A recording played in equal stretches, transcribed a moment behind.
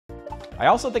I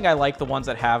also think I like the ones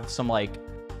that have some, like,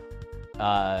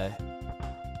 oh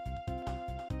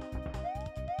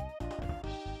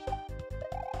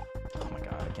my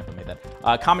god, I can't believe I made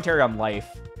that. Commentary on life.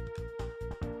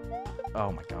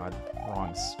 Oh my god,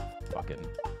 wrong fucking...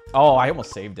 Oh, I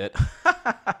almost saved it.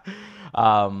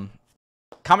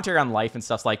 Commentary on life and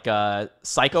stuff like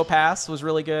Psychopaths was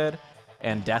really good,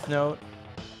 and Death Note.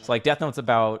 So like Death Note's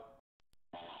about,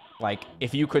 like,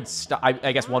 if you could stop...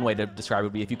 I guess one way to describe it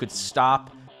would be if you could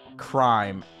stop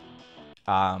crime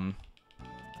at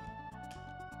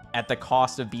the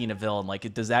cost of being a villain.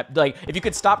 Like, does that, like, if you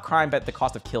could stop crime at the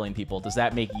cost of killing people, does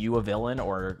that make you a villain?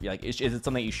 Or, like, is it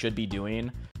something you should be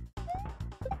doing?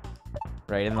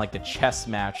 Right, and like the chess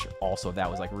match also,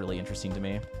 that was like really interesting to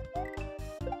me.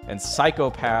 And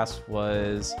Psychopaths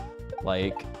was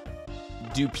like,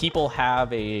 do people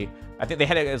have a... I think they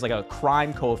had it as like a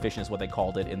crime coefficient is what they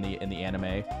called it in the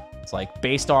anime. It's like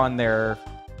based on their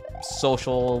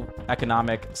social,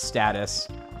 economic status,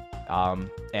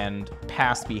 and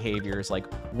past behaviors,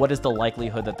 like what is the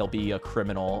likelihood that they'll be a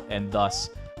criminal and thus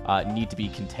need to be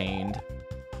contained?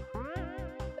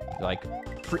 Like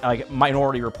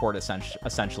Minority Report,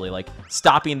 essentially, like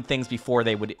stopping things before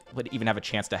they would even have a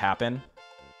chance to happen.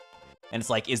 And it's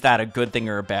like, is that a good thing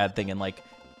or a bad thing? And like,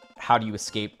 how do you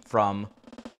escape from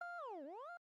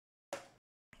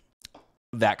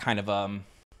that kind of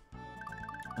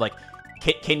like,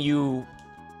 can you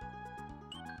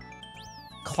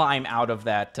climb out of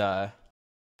that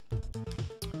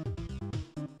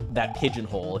that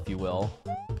pigeonhole, if you will?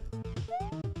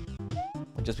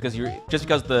 Just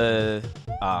because the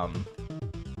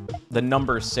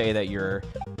numbers say that you're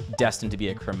destined to be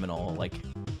a criminal, like,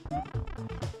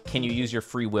 can you use your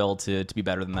free will to be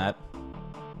better than that?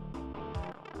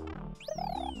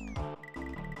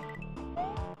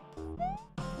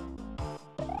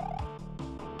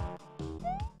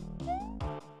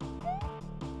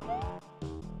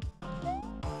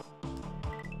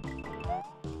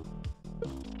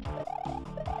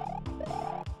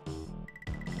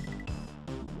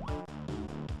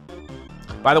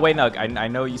 By the way, Nug, I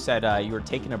know you said you were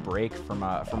taking a break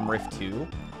from Riff 2.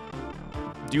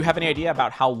 Do you have any idea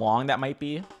about how long that might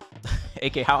be?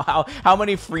 AK, how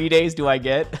many free days do I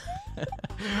get?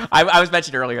 I was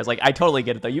mentioning earlier, I was like, I totally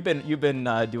get it though. You've been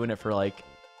doing it for like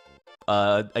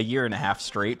a year and a half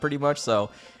straight, pretty much.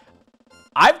 So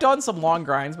I've done some long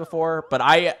grinds before, but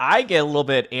I get a little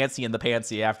bit antsy in the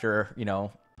pantsy after, you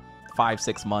know,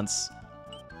 5-6 months.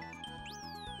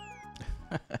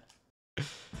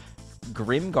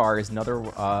 Grimgar is another,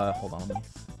 hold on.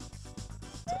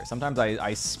 Sorry, sometimes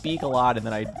I speak a lot and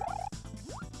then I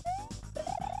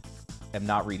am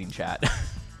not reading chat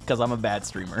because I'm a bad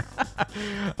streamer.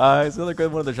 It's another good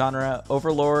one of the genre.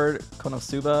 Overlord,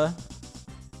 Konosuba.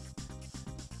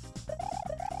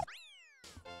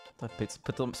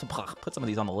 Put some of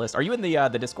these on the list. Are you in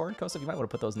the Discord, Kosa? You might want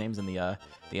to put those names in the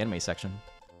anime section.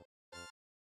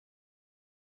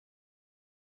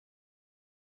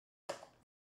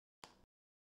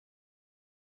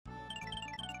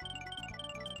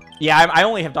 Yeah, I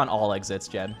only have done all exits,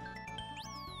 Jed.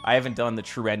 I haven't done the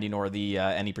true ending or the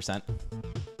any percent.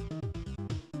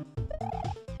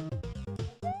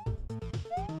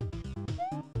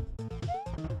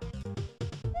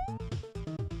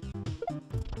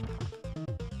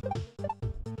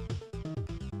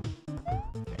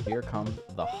 Okay, here comes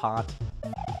the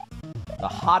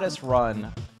hottest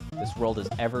run this world has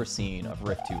ever seen of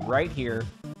Rift 2. Right here.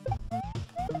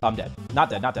 I'm dead.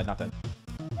 Not dead, not dead, not dead.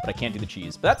 But I can't do the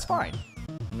cheese. But that's fine.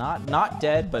 Not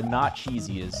dead, but not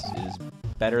cheesy is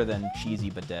better than cheesy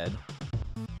but dead.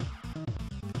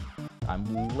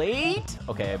 I'm late.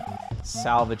 Okay, I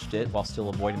salvaged it while still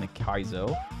avoiding the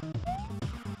Kaizo.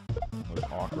 That was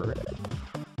awkward.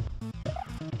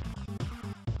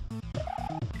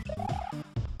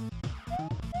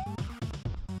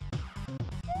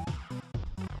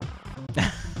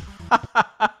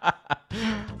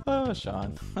 Oh,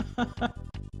 Sean.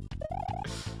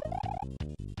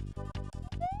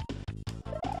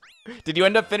 Did you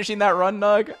end up finishing that run,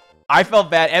 Nug? I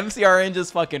felt bad. MCRN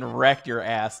just fucking wrecked your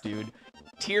ass, dude.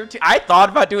 Tier 2. I thought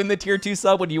about doing the Tier 2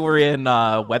 sub when you were in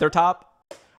Weathertop.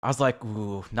 I was like,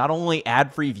 ooh, not only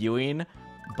ad-free viewing,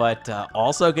 but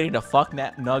also getting to fuck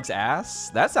Nug's ass.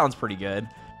 That sounds pretty good.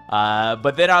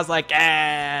 But then I was like,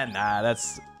 nah,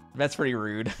 that's pretty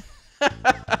rude.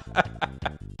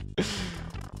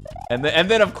 and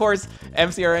then of course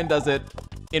MCRN does it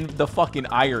in the fucking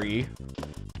Irie.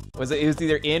 It was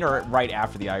either in or right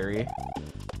after the Irie.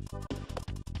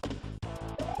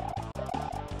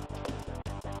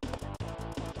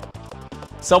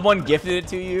 Someone gifted it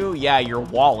to you? Yeah, your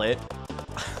wallet.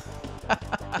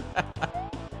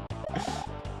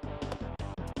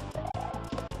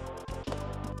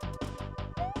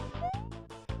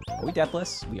 Are we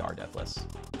deathless? We are deathless.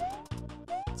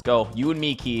 Let's go. You and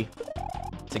me, Key.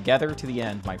 Together to the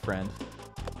end, my friend.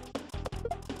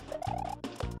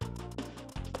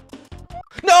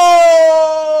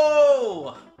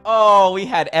 No! Oh, we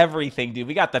had everything, dude.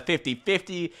 We got the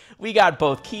 50-50. We got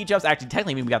both key jumps. Actually,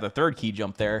 technically, we got the third key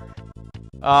jump there.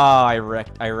 Oh, I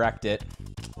wrecked it.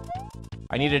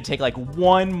 I needed to take like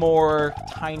one more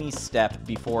tiny step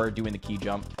before doing the key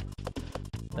jump.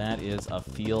 That is a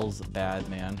feels bad,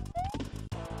 man.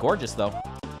 Gorgeous, though.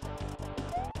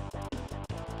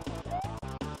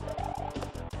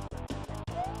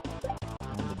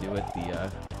 I'm gonna do it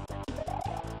the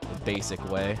basic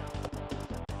way.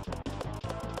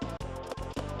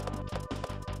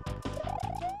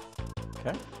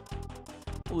 Okay.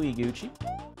 Ooey Gucci.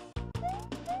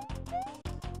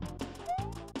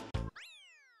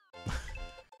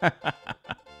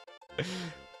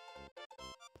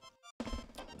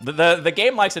 The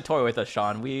game likes to toy with us,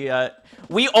 Sean. We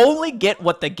only get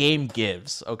what the game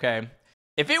gives, okay?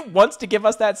 If it wants to give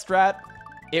us that strat,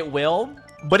 it will,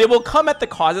 but it will come at the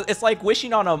cost. It's like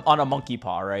wishing on a monkey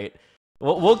paw, right?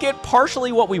 We'll get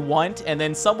partially what we want, and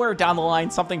then somewhere down the line,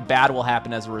 something bad will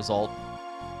happen as a result.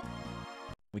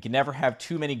 We can never have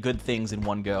too many good things in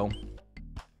one go.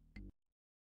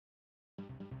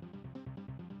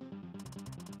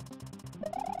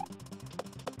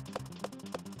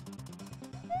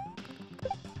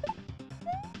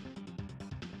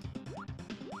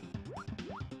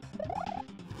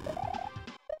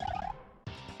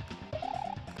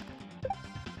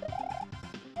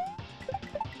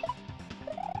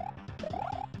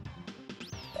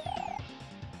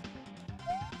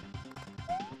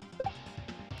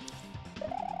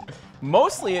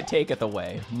 Mostly it taketh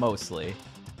away. Mostly.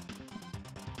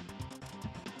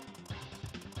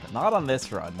 But not on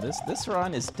this run. This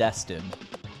run is destined.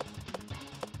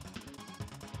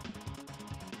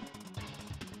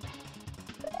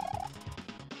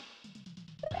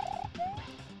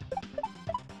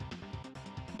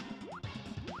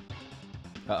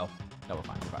 Uh-oh. No, we're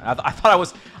fine. We're fine. I thought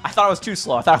I was too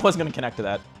slow. I thought I wasn't gonna connect to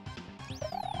that.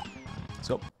 Let's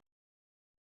go.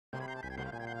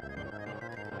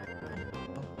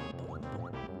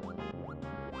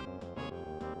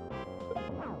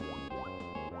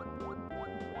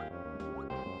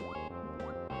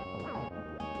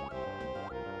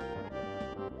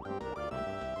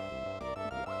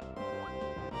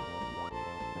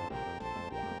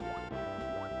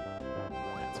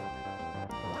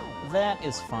 That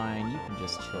is fine. You can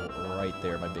just chill right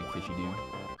there, my big fishy dude.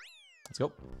 Let's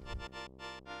go.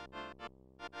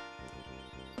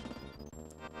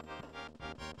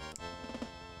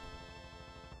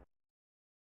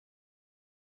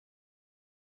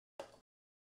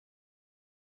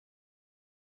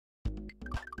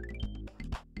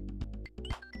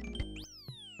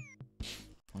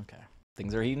 Okay.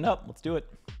 Things are heating up. Let's do it.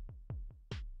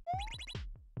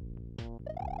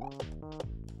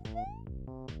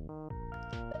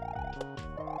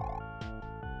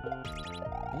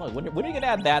 Look, when are you gonna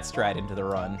add that strat into the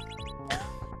run?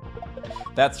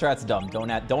 That strat's dumb.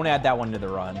 Don't add that one to the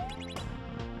run.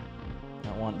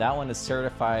 That one is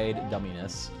certified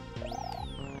dumminess.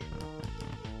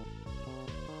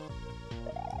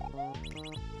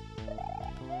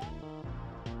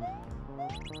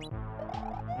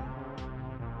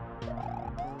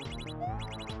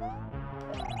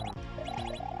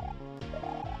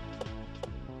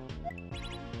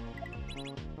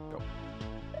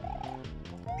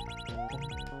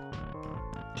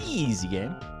 Easy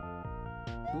game.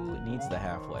 Who needs the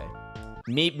halfway?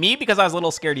 Me because I was a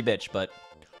little scaredy bitch, but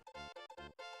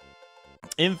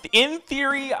in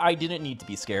theory, I didn't need to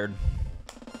be scared.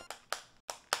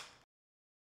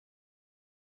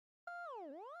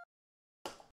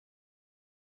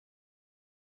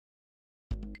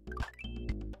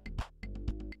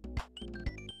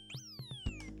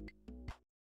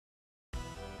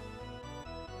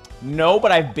 No,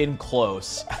 but I've been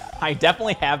close. I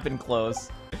definitely have been close.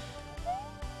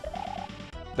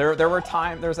 There were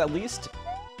times, there's at least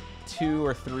 2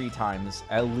 or 3 times,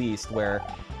 at least, where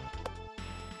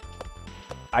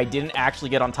I didn't actually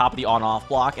get on top of the on-off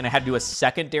block, and I had to do a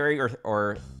secondary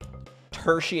or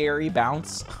tertiary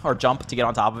bounce or jump to get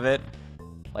on top of it.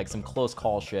 Like some close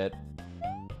call shit.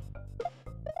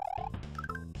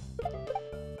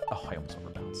 Oh, I almost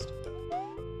overbounced.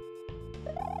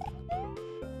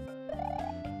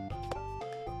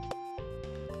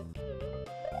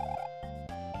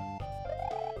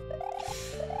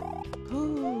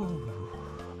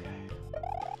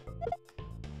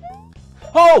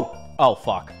 Oh! Oh,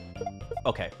 fuck.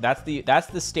 Okay, that's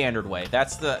the standard way.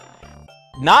 That's the...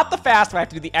 Not the fast way. I have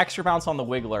to do the extra bounce on the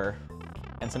wiggler.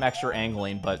 and some extra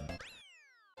angling, but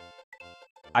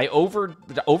I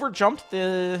over-jumped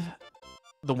the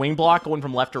wing block going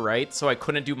from left to right, so I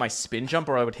couldn't do my spin jump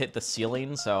or I would hit the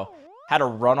ceiling, so had to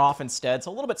run off instead.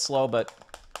 So a little bit slow, but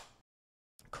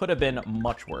could have been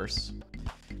much worse.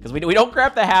 Because we don't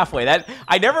grab the halfway.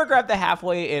 I never grabbed the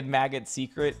halfway in Maggot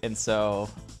Secret, and so,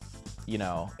 you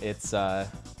know, it's... Oh,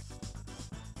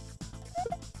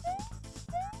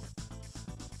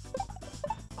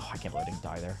 I can't believe I didn't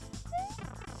die there.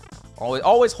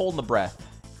 Always holding the breath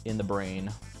in the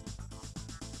brain.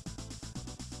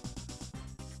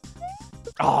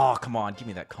 Oh, come on. Give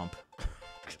me that comp.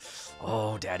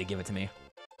 Oh, daddy, give it to me.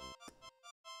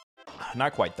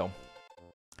 Not quite, though.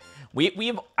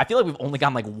 I feel like we've only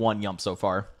gotten like one yump so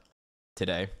far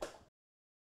today.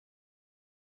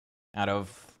 Out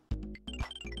of...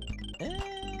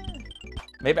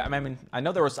 Maybe, I mean, I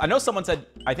know someone said,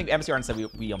 I think MCRN said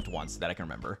we yumped once, that I can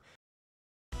remember.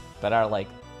 But out of like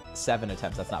 7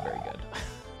 attempts, that's not very good.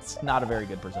 It's not a very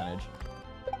good percentage.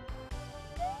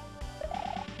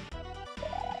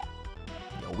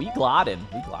 Yo, we gliding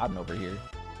over here.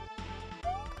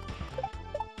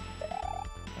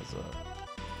 That's a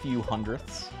few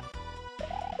hundredths.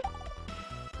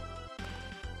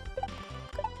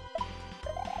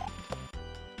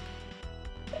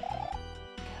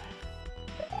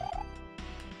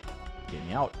 Get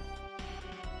me out.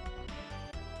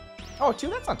 Oh, 2?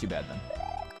 That's not too bad then.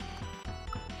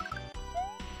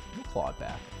 We'll claw it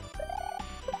back.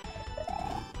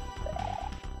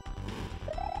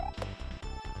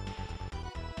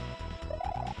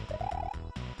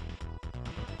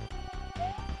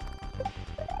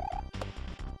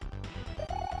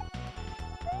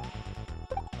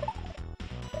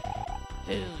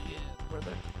 Hell yeah,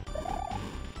 brother.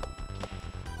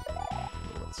 A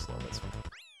little bit slow this one.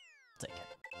 Take it.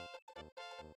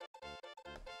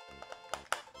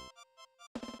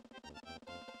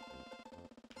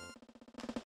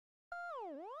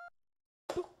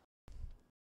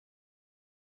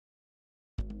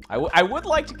 I would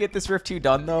like to get this Rift 2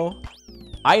 done though.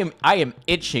 I am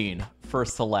itching for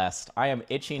Celeste. I am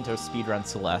itching to speedrun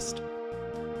Celeste.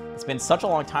 It's been such a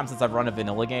long time since I've run a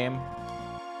vanilla game.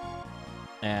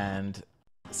 And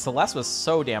Celeste was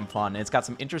so damn fun. And it's got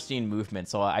some interesting movement,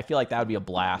 so I feel like that would be a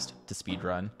blast to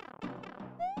speedrun.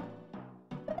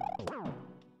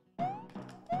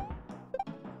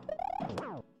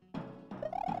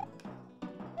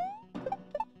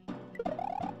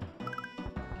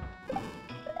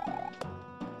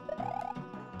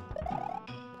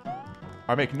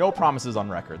 I make no promises on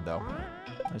record, though.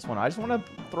 I just want to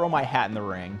throw my hat in the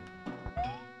ring.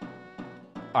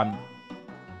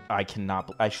 I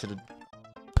cannot. I should have.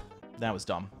 That was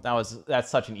dumb. That's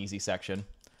such an easy section.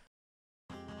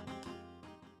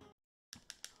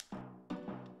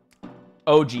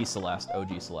 OG Celeste.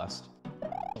 OG Celeste.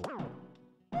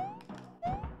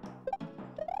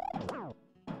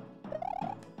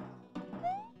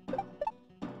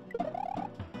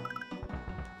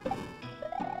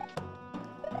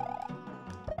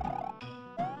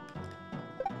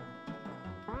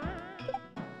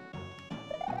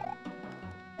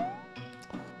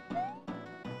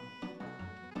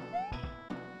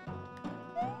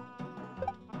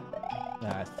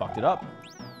 I fucked it up.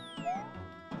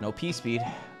 No P speed.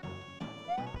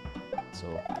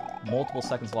 So multiple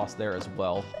seconds lost there as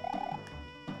well.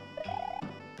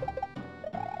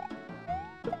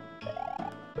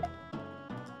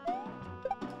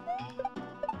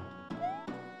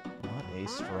 What a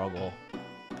struggle.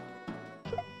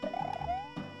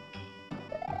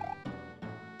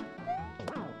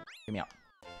 Get me out.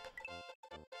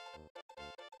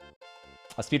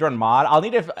 A speedrun mod? I'll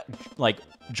need to, like,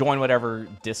 join whatever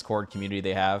Discord community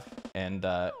they have and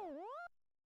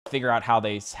figure out how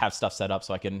they have stuff set up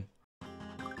so I can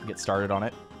get started on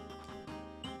it.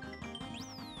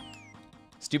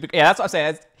 Stupid. Yeah, that's what I'm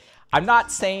saying. I'm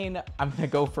not saying I'm gonna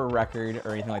go for a record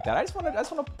or anything like that. I just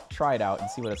want to try it out and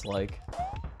see what it's like.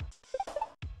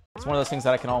 It's one of those things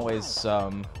that I can always,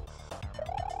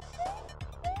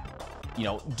 you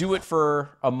know, do it for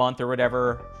a month or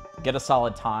whatever, get a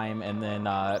solid time, and then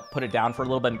put it down for a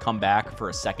little bit and come back for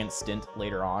a second stint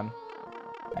later on.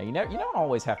 You don't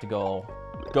always have to go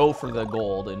for the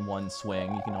gold in one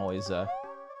swing. You can always do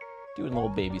it in little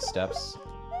baby steps.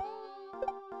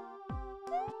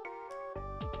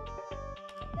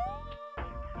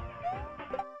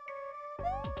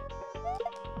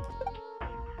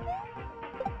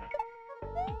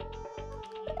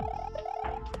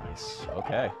 Nice.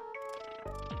 Okay.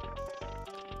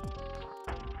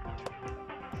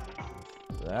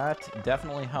 That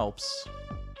definitely helps.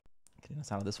 Getting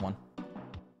us out of this one.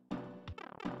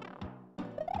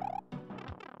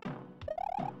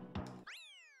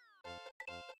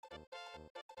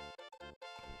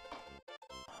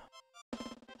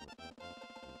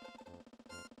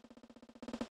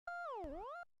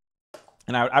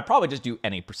 And I'd probably just do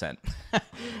any percent.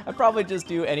 I'd probably just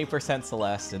do any percent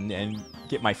Celeste and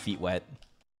get my feet wet.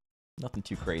 Nothing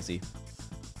too crazy.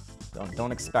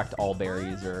 Don't expect all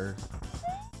berries or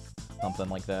something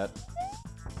like that.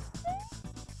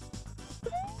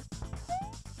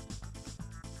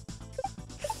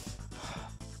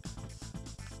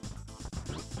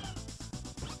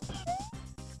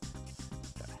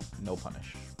 No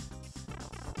punish.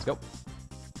 Let's go.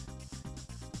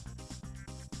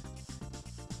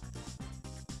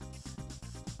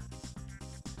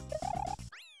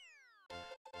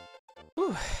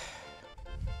 Whew.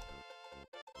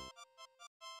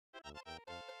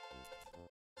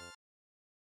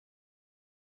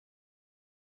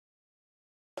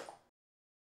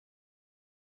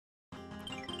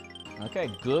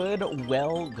 Okay, good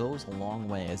well goes a long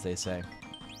way, as they say.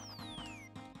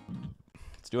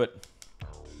 Let's do it.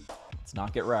 Let's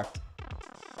not get wrecked.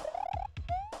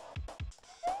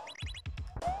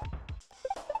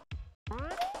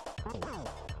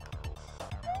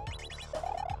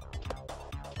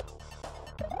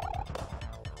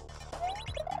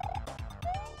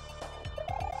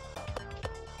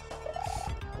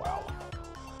 Wow.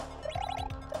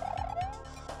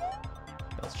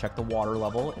 Let's check the water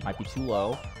level. It might be too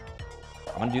low.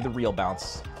 I'm gonna do the real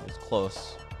bounce. It's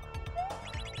close.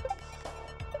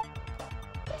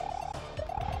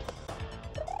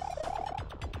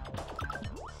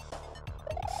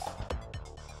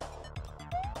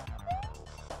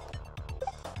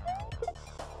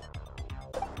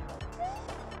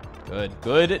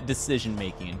 Good decision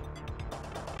making.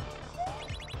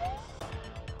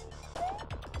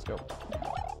 Let's go.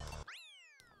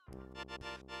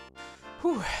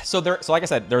 Whew. So like I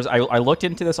said, I looked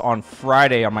into this on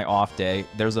Friday on my off day.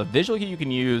 There's a visual you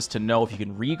can use to know if you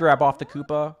can re-grab off the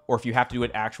Koopa or if you have to do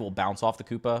an actual bounce off the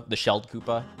Koopa, the shelled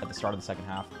Koopa, at the start of the second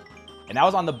half. And that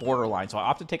was on the borderline, so I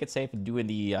opted to take it safe and doing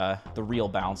the real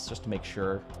bounce just to make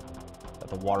sure that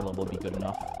the water level would be good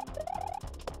enough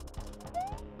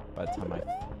by the time I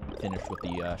finished with the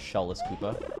shellless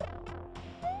Koopa.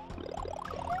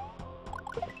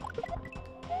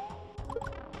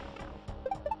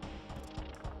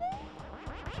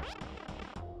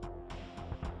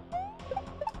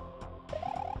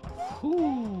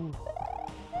 Whew.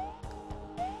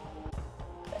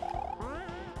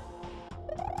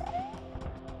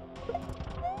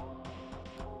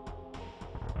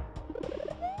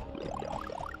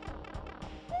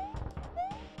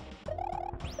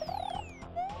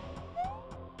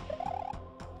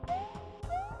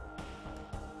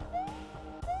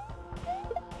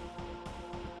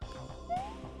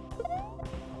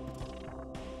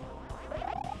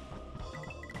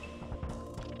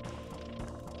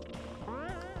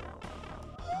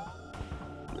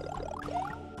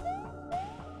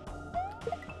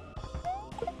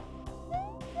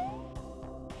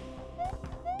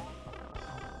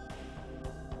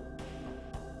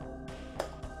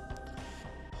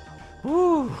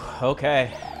 Whew,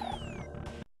 okay.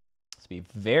 This be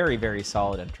very, very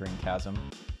solid entering Chasm.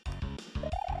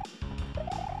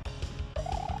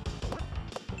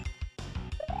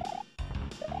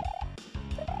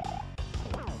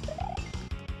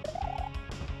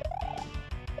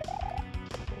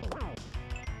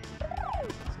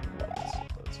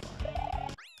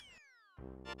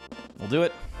 We'll do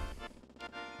it.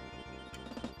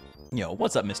 Yo,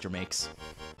 what's up, Mr. Makes?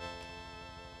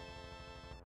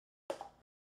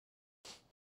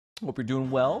 Hope you're doing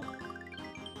well.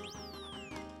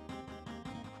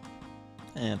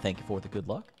 And thank you for the good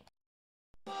luck.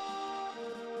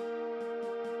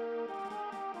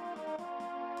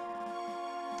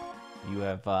 You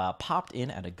have popped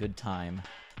in at a good time.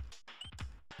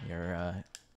 You're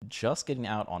just getting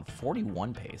out on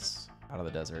 41 pace out of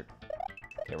the desert.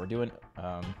 Okay, we're doing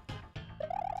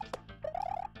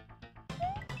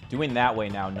that way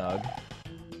now, Nug.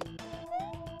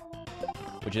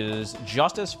 Which is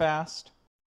just as fast.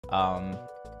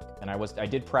 And I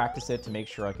did practice it to make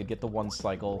sure I could get the one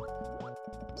cycle.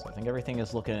 So I think everything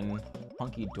is looking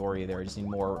hunky-dory there. I just need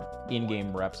more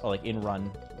in-game reps, or like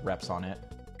in-run reps on it.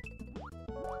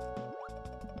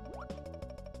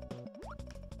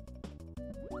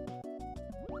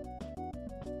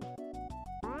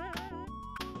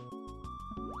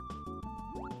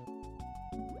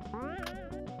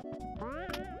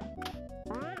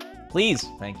 Please,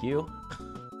 thank you.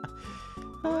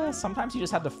 Sometimes you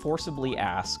just have to forcibly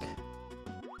ask,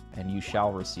 and you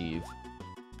shall receive.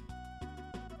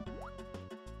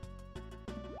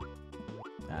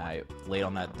 I laid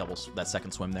on that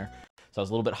second swim there. So I was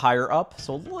a little bit higher up,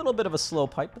 so a little bit of a slow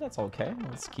pipe, but that's okay.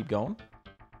 Let's keep going.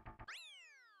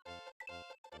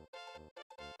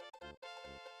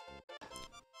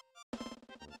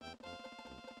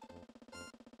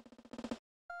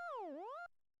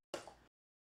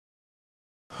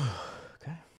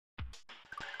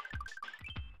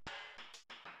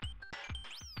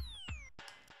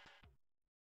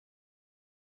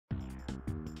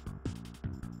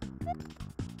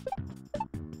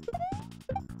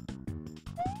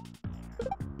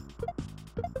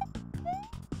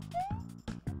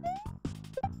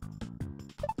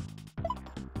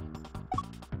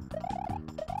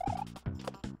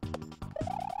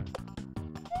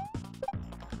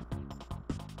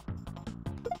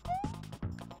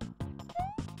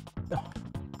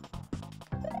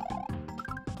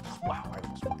 Wow, I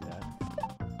almost fucked that.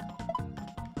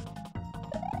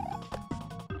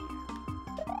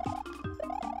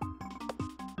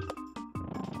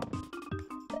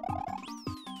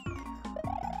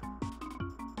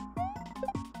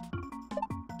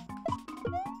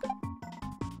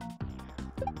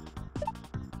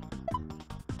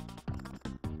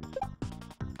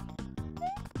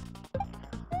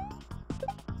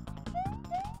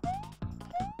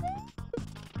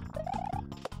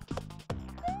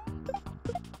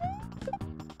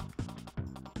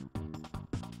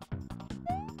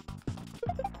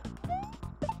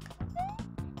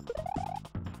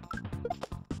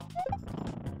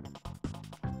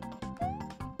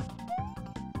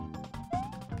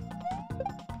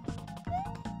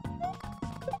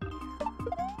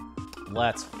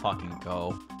 Let's fucking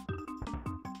go.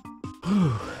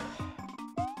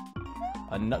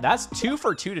 That's 2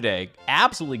 for 2 today.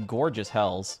 Absolutely gorgeous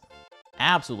hells.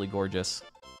 Absolutely gorgeous.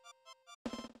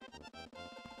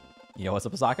 Yo, what's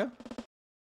up, Osaka?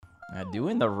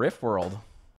 Doing the Riff world.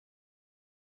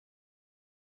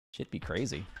 Shit be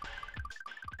crazy.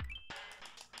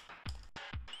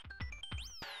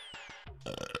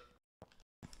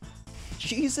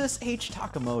 Jesus H.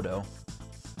 Takamoto.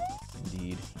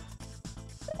 Indeed.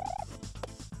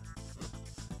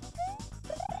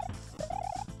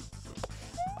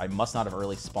 I must not have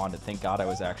early spawned it. Thank God I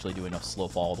was actually doing a slow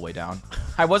fall all the way down.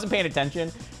 I wasn't paying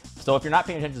attention. So if you're not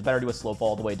paying attention, it's better to do a slow fall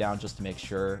all the way down just to make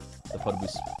sure the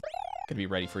Potobu's could be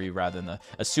ready for you rather than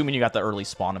assuming you got the early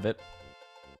spawn of it.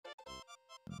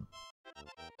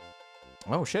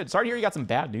 Oh shit! Sorry to hear you got some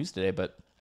bad news today, but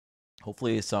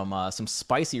hopefully some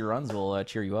spicy runs will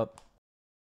cheer you up.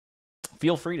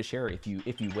 Feel free to share if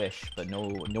you wish, but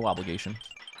no obligation.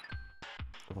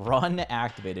 Run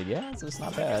activated. Yeah, it's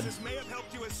not bad.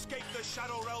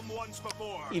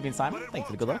 Evening, Simon. Thanks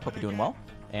for the good luck. Hope you're doing well.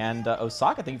 And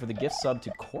Osaka, thank you for the gift sub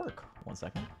to Cork. 1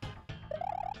 second.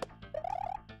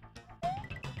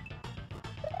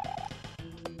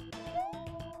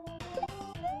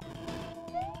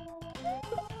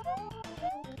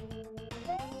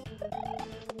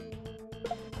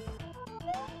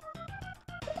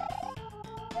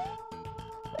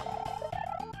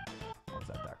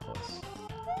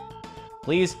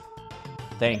 Please.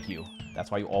 Thank you.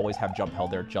 That's why you always have jump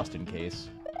held there just in case.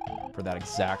 For that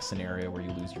exact scenario where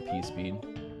you lose your P speed.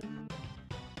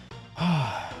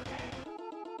 Okay.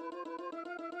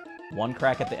 One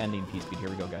crack at the ending P speed. Here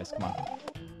we go, guys. Come on.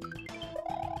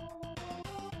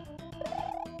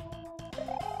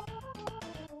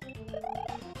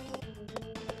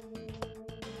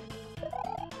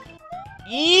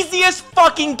 Easiest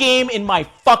fucking game in my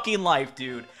fucking life,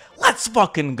 dude. Let's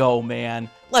fucking go, man.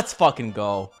 Let's fucking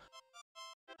go.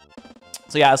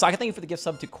 So yeah, Osaka, thank you for the gift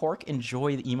sub to Cork.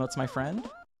 Enjoy the emotes, my friend.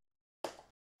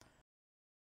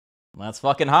 That's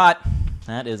fucking hot.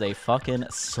 That is a fucking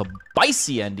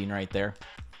spicy ending right there.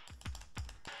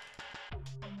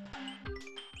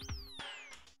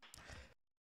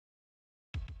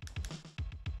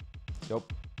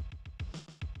 Nope.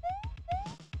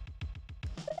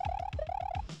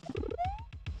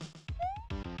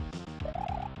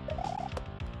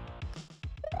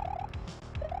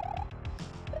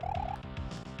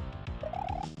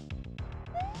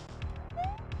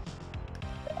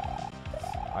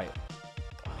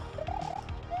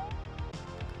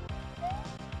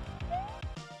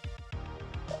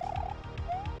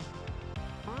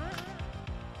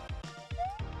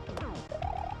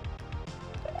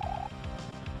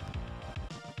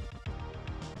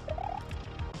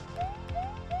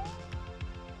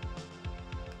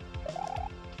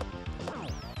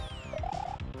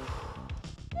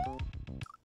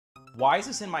 Why is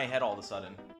this in my head all of a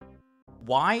sudden?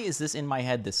 Why is this in my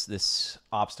head, this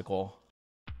obstacle?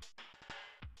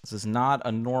 This is not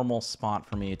a normal spot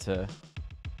for me to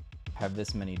have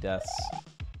this many deaths.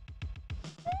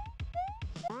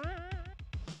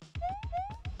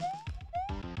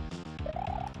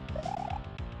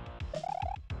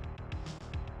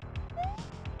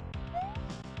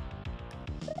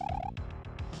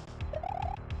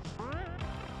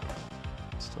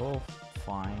 Still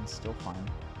fine, still fine.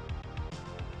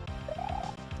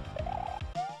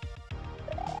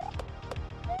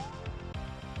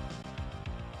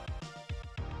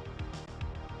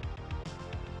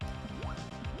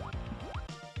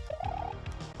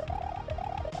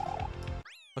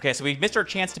 Okay, so we missed our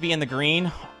chance to be in the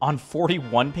green on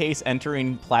 41 pace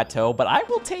entering Plateau, but I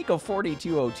will take a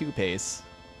 42.02 pace.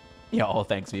 Yo, oh,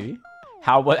 thanks, Vivi.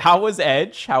 How was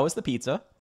Edge? How was the pizza?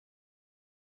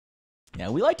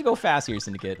 Yeah, we like to go fast here,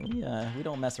 Syndicate. We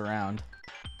don't mess around.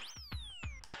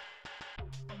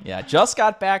 Yeah, just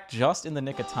got back just in the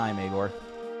nick of time, Agor.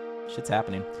 Shit's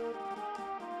happening.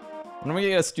 When are we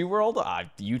gonna get a Stew World?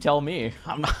 You tell me.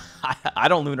 I'm not, I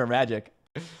don't lunar magic.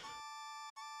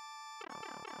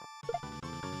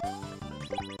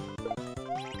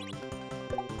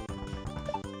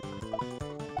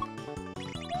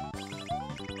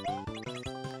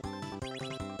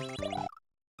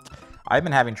 I've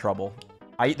been having trouble.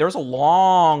 There was a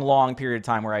long period of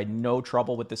time where I had no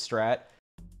trouble with this strat.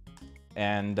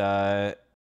 And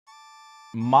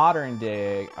modern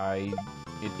day,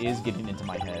 it is getting into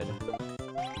my head,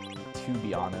 to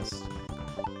be honest.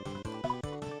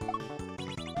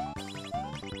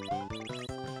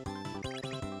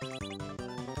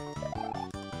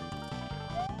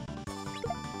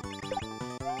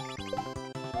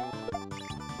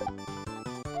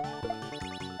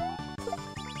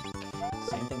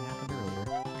 Same thing happened earlier.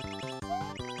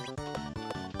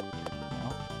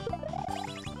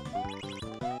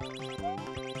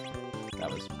 That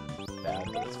was bad,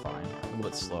 but it's fine. A little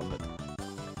bit slow, but...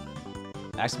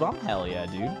 Axe Bomb? Hell yeah,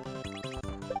 dude.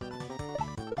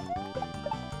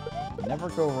 Never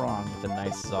go wrong with a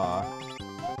nice Zaw.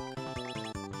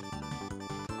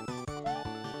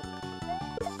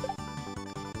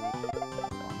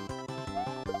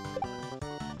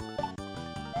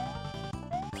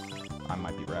 I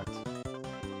might be wrecked.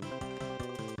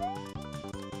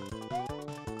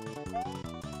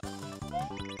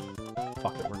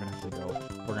 Fuck it, we're gonna have to go.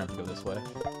 We're gonna have to go this way.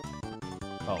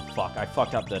 Oh fuck, I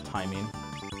fucked up the timing.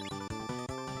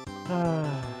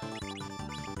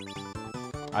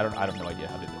 I have no idea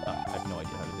how to do I have no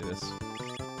idea how to do this.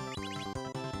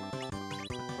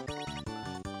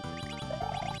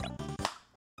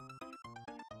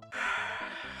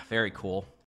 Very cool.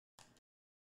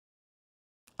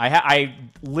 I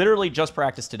literally just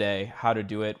practiced today how to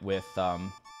do it with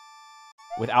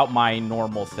without my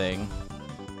normal thing.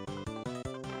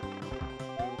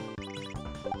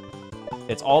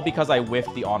 It's all because I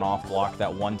whiffed the on-off block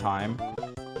that one time,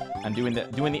 and doing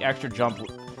the extra jump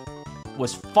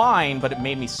was fine, but it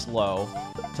made me slow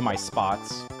to my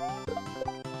spots.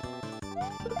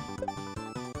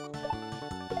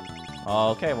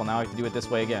 Okay, well now I can do it this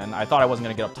way again. I thought I wasn't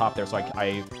gonna get up top there, so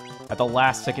I at the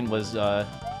last second was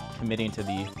committing to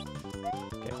the...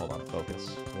 Okay, hold on, focus.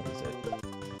 What is it?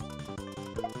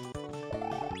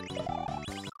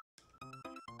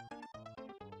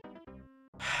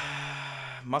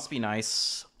 Must be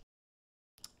nice.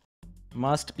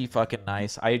 Must be fucking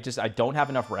nice. I don't have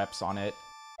enough reps on it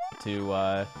to,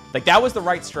 like, that was the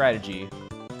right strategy,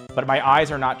 but my eyes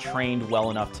are not trained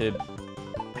well enough to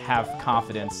have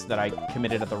confidence that I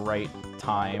committed at the right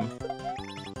time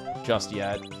just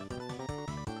yet.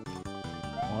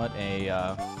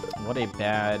 What a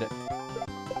bad...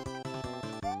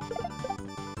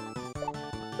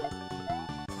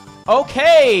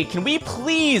 Okay, can we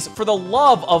please, for the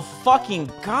love of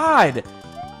fucking God,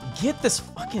 get this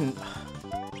fucking...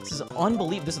 This is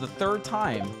unbelievable. This is the third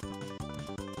time.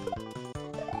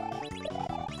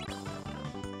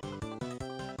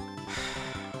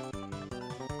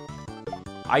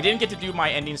 I didn't get to do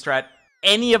my ending strat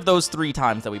any of those 3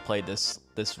 times that we played this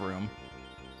room.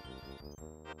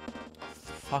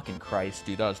 Fucking Christ,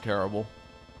 dude, that was terrible.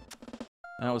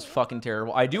 That was fucking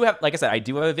terrible. I do have, like I said, I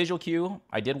do have a visual cue.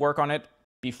 I did work on it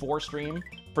before stream.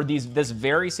 For this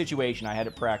very situation, I had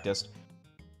it practiced.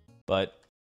 But...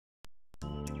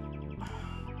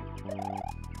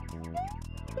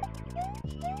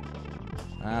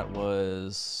 that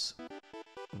was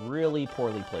really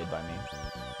poorly played by me.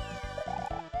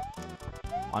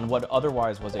 On what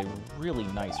otherwise was a really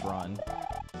nice run.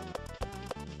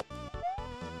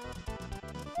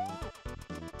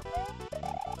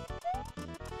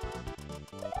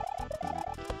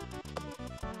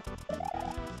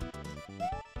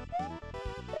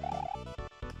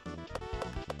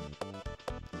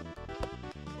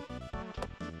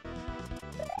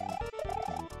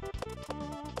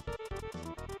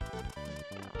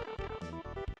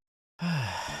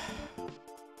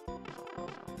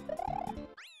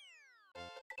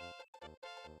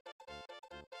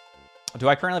 Do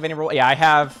I currently have any role? Yeah, I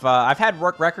have. I've had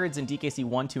work records in DKC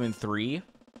 1, 2, and 3.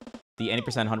 The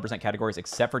 80%, 100% categories,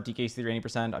 except for DKC 3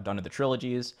 80%. I've done the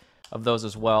trilogies of those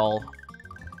as well.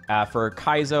 For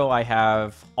Kaizo, I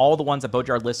have all the ones that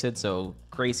Bojar listed. So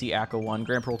Gracie, Akko 1,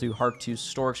 Grand Pearl 2, Hark 2,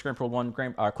 Storks, Grand Pearl 1,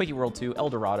 Quickie World 2, El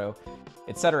Dorado,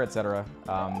 etc., etc.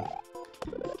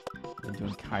 Been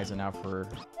doing Kaizen now for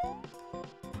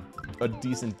a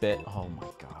decent bit. Oh my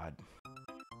god.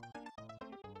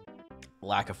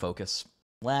 Lack of focus.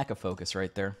 Lack of focus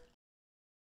right there.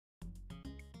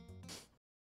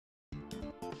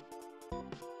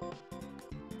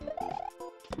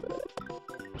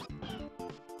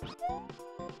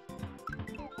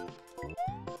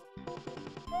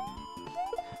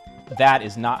 That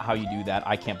is not how you do that.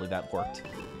 I can't believe that worked.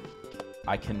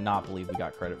 I cannot believe we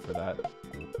got credit for that.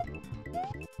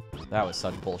 That was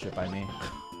such bullshit by me.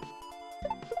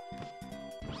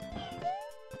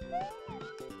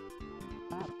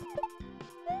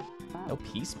 No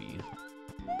P-speed.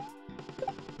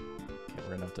 Okay,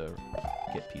 we're gonna have to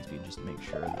get P-speed just to make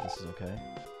sure that this is okay.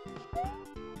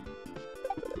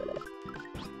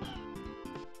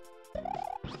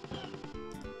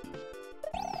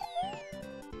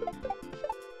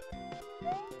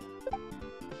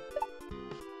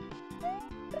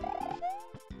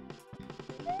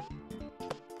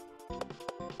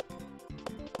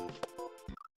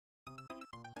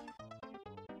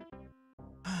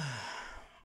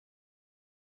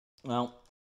 Well,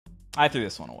 I threw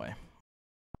this one away.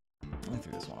 I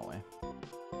threw this one away.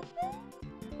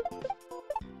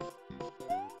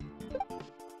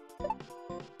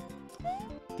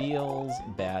 Feels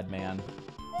bad, man.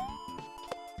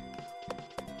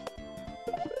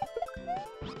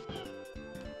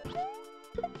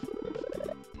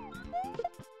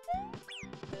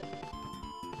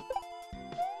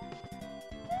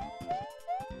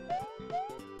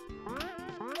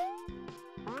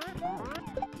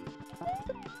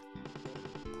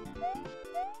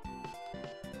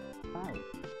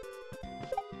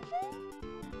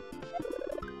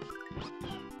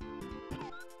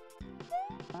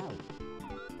 Oh.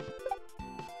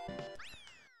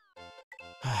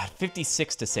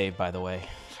 56 to save, by the way.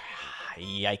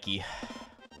 Yikey.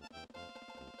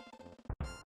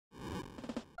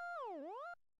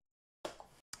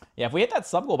 Yeah, if we hit that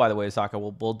sub goal, by the way, Saka,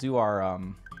 we'll do our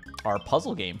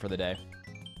puzzle game for the day,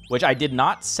 which I did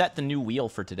not set the new wheel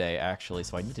for today, actually,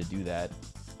 so I need to do that.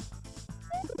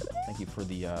 Thank you for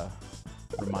the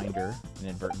reminder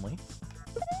inadvertently.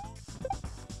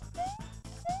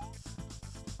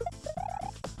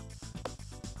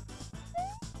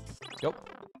 Yep.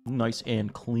 Nice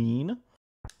and clean.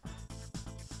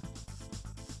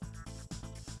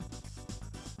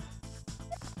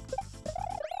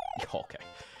 Okay.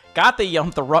 Got the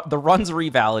the runs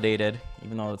revalidated,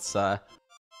 even though it's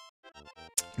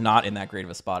not in that great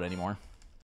of a spot anymore.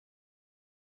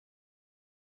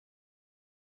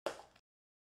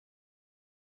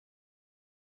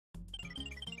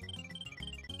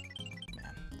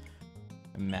 Man.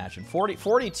 Imagine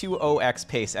 42.0x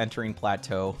pace entering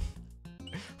Plateau.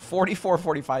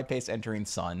 44.45 pace entering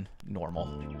Sun. Normal.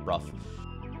 Rough.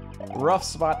 Rough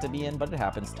spot to be in, but it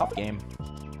happens. Tough game.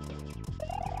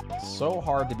 So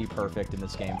hard to be perfect in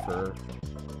this game for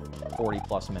 40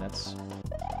 plus minutes.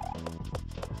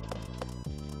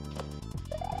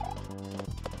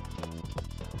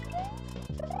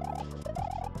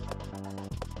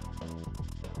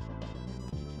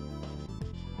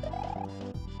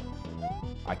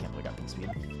 I can't believe I got pink speed.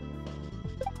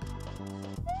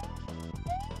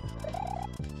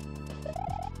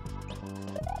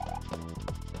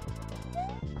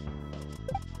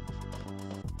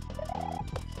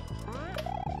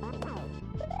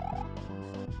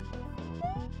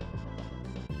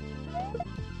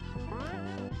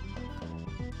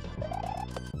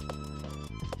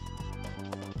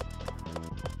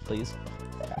 Please.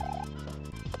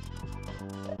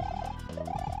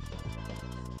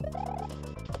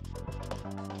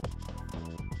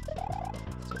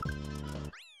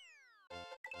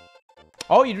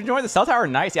 Oh, you joined the cell tower?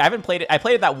 Nice. Yeah, I haven't played it. I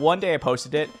played it that one day I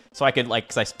posted it, so I could, like,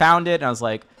 because I found it, and I was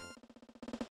like,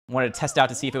 wanted to test out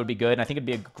to see if it would be good, and I think it'd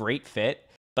be a great fit.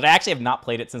 But I actually have not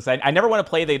played it since I never want to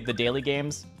play the daily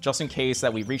games, just in case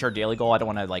that we reach our daily goal. I don't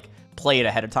want to, like, play it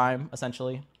ahead of time,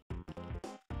 essentially.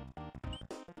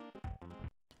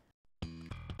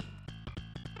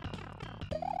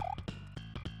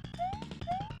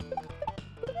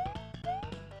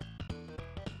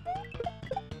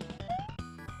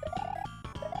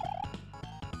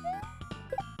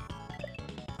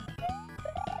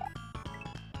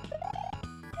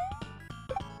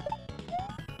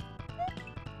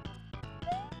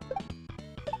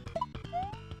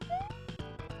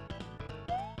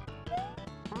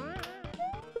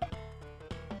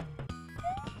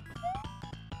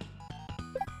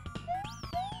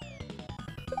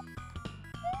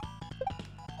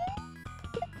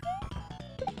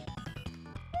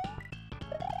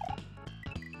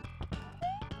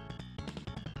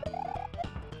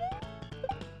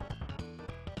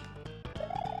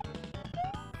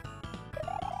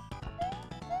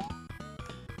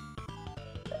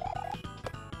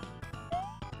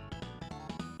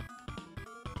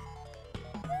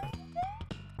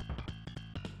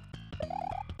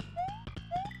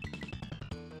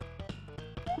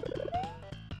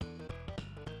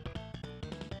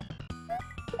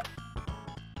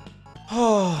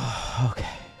 Oh, okay.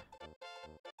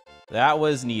 That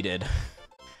was needed.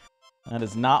 That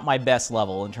is not my best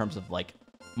level in terms of, like,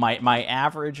 my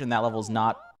average, and that level is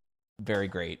not very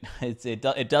great.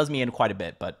 It does me in quite a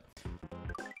bit, but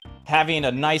having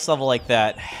a nice level like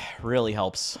that really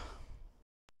helps.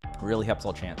 Really helps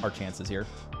our chances here.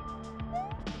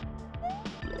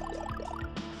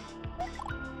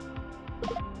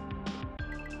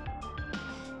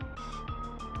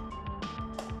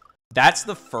 That's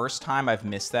the first time I've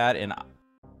missed that, and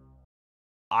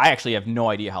I actually have no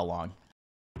idea how long.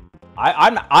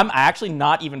 I'm actually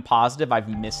not even positive I've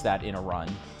missed that in a run.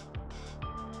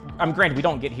 Granted, we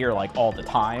don't get here like all the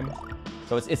time,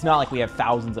 so it's not like we have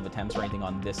thousands of attempts or anything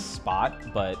on this spot,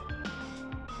 but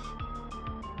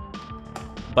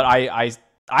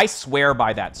I swear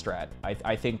by that strat.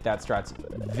 I think that strat's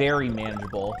very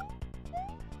manageable.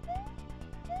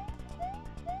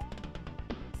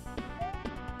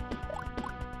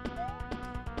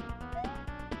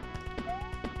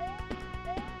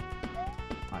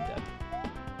 I'm dead.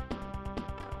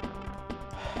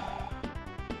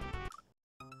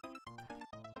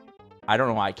 I don't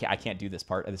know why I can't do this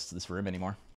part of this room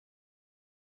anymore.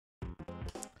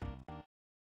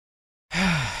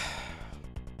 I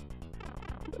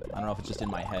don't know if it's just in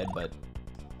my head, but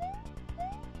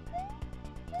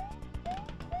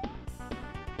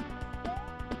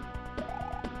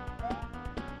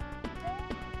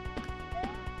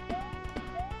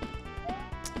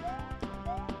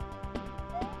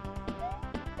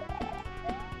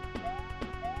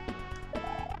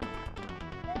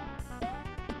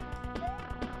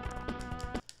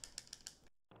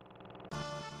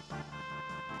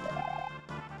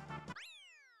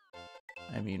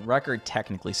I mean, record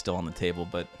technically still on the table,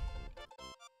 but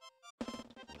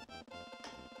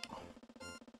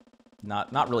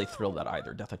not really thrilled at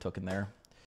either death I took in there,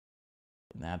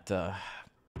 in that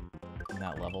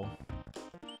level.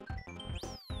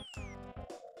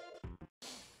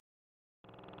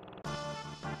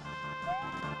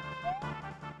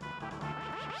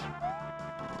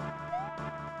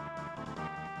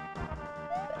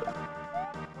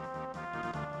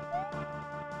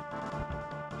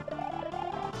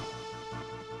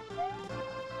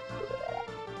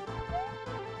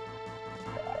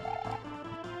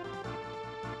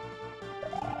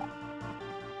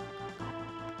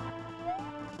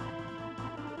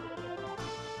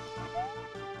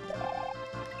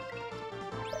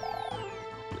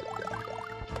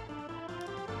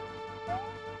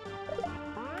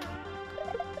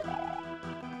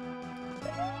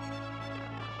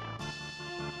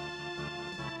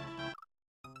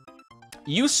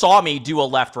 You saw me do a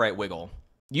left-right wiggle.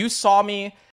 You saw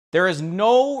me. There is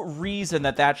no reason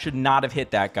that should not have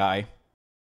hit that guy.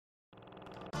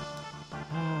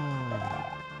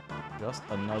 Just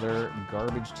another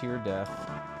garbage tier death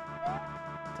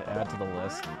to add to the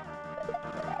list.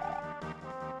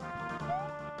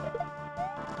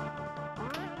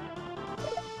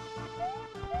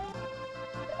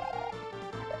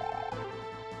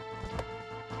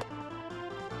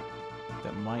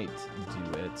 That might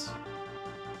do it.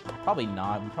 Probably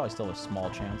not. We probably still have a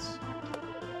small chance.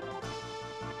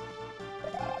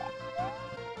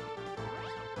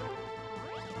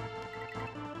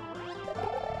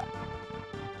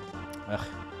 Ugh.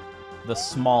 The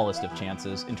smallest of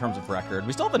chances in terms of record.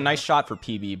 We still have a nice shot for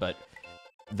PB, but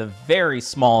the very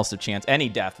smallest of chance. Any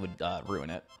death would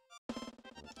ruin it.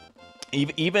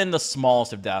 Even the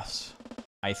smallest of deaths,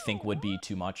 I think, would be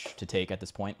too much to take at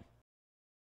this point.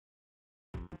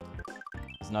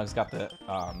 Snug's got the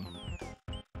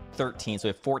 13, so we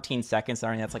have 14 seconds.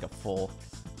 I mean, that's like a full,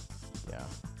 yeah.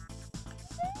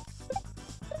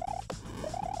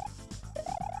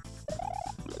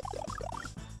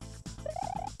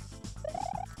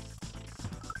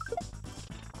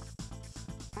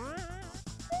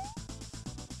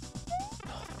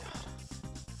 Oh,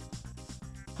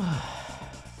 God.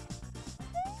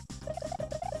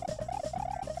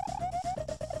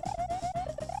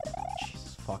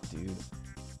 Jesus, fuck, dude.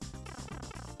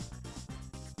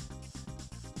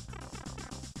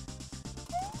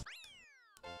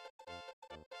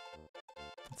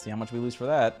 See how much we lose for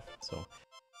that. So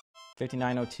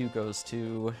 5902 goes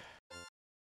to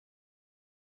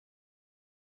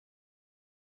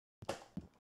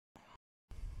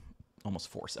almost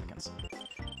 4 seconds.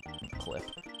 Clip.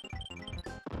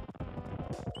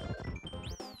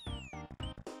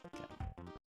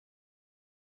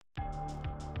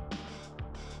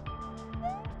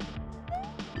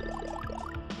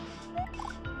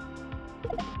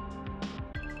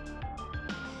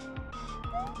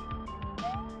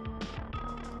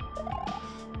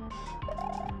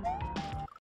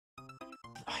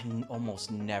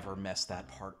 almost never mess that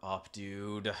part up,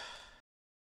 dude.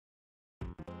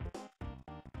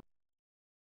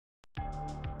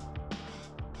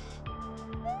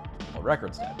 Well,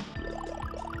 record's dead.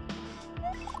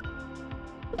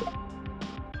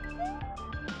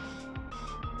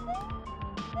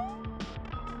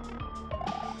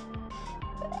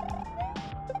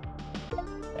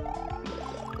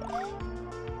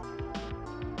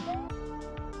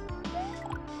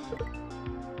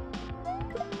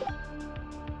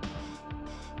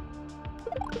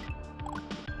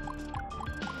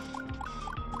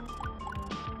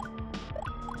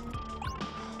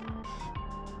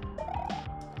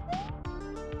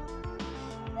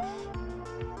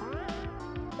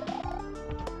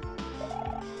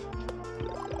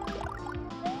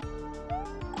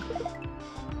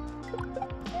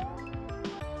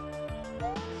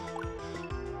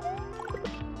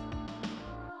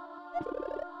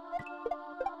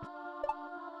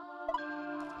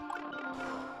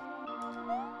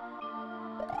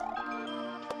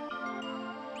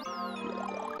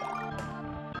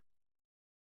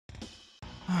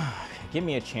 Give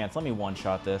me a chance. Let me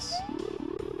one-shot this.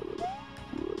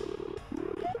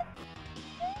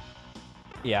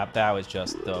 Yeah, that was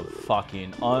just the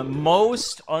fucking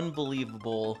most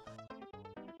unbelievable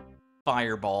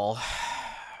fireball.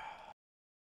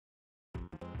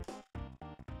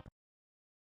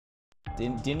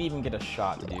 Didn't even get a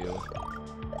shot to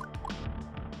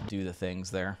do the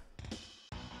things there.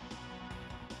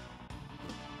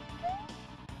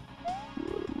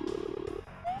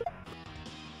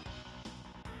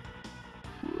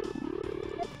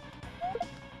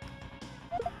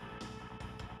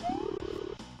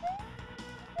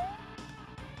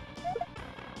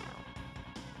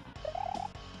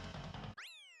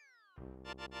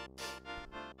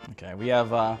 Okay, we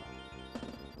have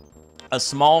a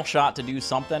small shot to do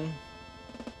something.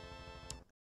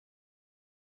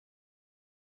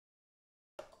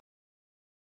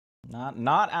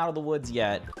 Not out of the woods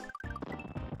yet.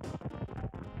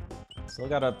 Still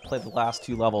gotta play the last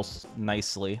 2 levels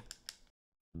nicely.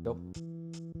 Nope.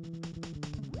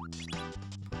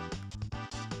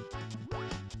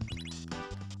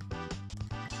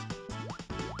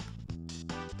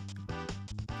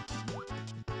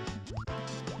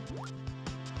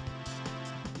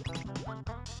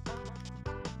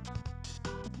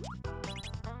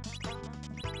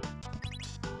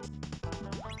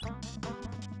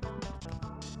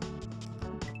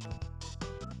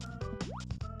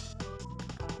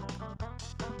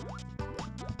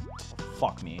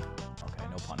 Fuck me. Okay,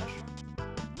 no punish.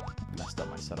 Messed up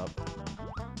my setup.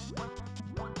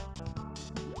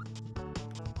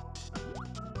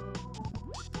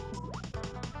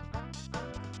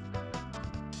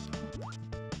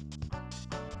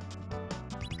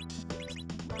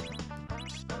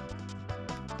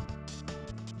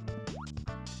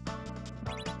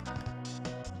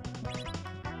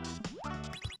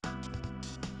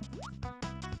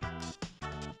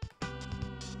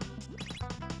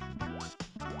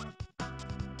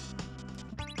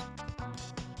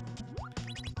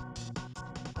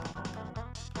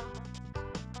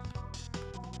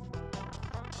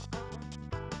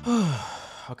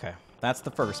 Okay, that's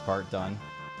the first part done.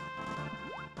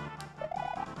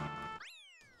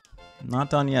 Not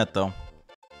done yet, though.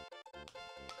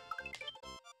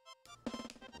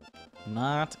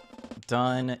 Not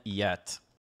done yet.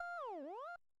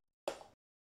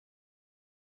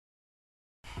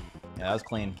 Yeah, that was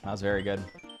clean. That was very good.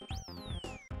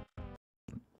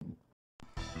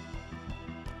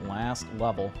 Last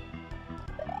level.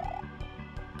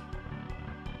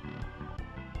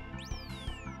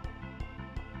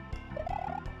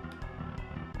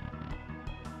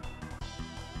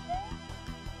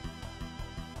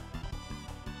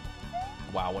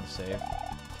 Wow, what a save.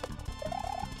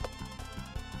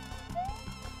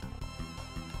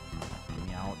 Get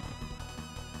me out.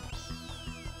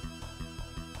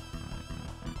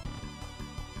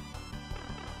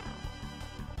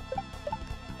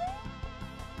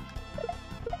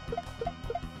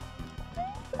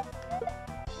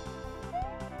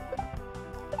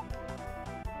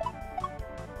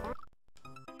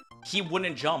 He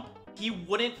wouldn't jump. He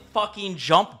wouldn't fucking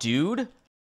jump, dude.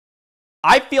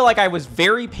 I feel like I was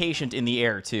very patient in the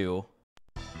air, too.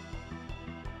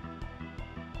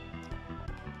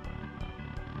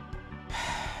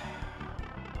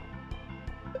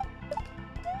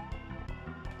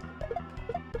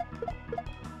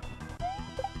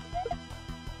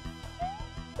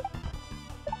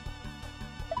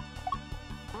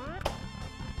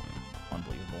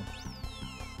 Unbelievable.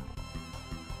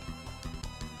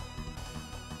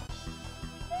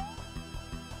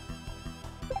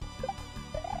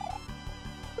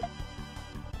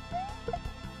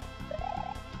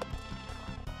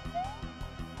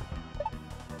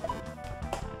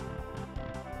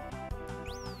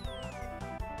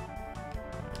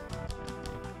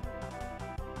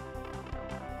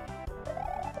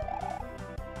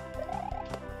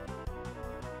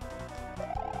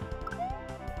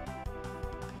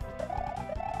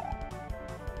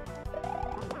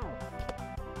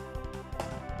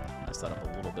 messed that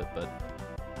up a little bit, but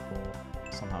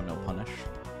somehow no punish.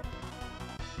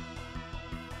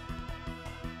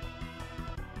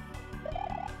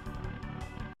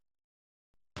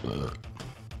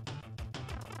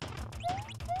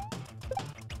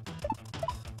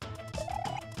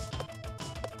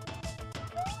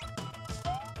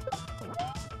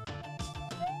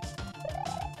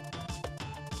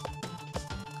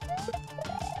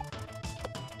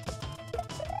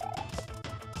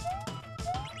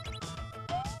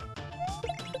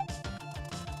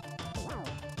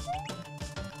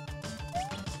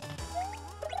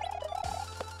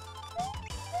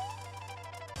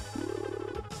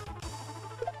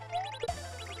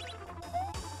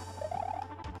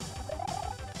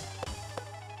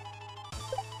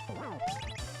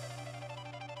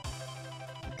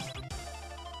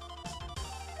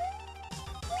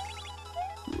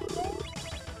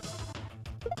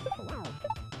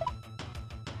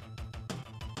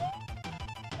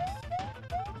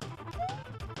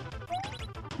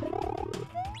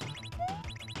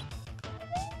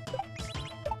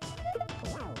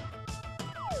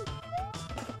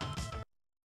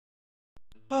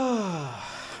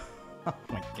 Oh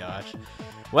my gosh.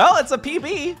 Well, it's a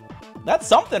PB. That's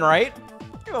something, right?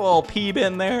 Get a little PB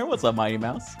in there. What's up, Mighty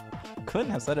Mouse? Couldn't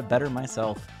have said it better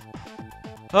myself.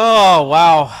 Oh,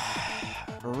 wow.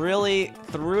 Really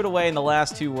threw it away in the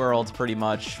last two worlds, pretty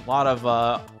much. A lot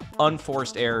of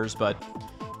unforced errors, but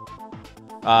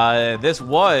this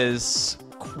was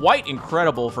quite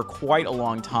incredible for quite a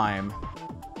long time.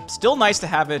 Still nice to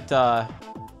have it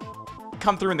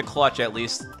come through in the clutch, at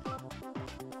least.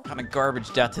 Kind of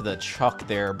garbage death to the Chuck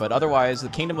there, but otherwise the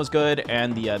Kingdom was good,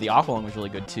 and the Aqualung was really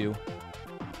good too.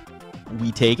 We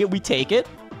take it, we take it.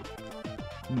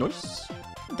 Nice.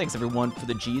 And thanks everyone for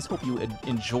the G's. Hope you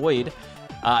enjoyed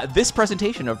this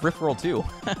presentation of Riff World 2.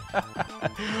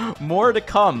 More to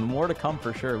come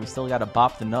for sure. We still got to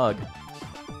bop the nug.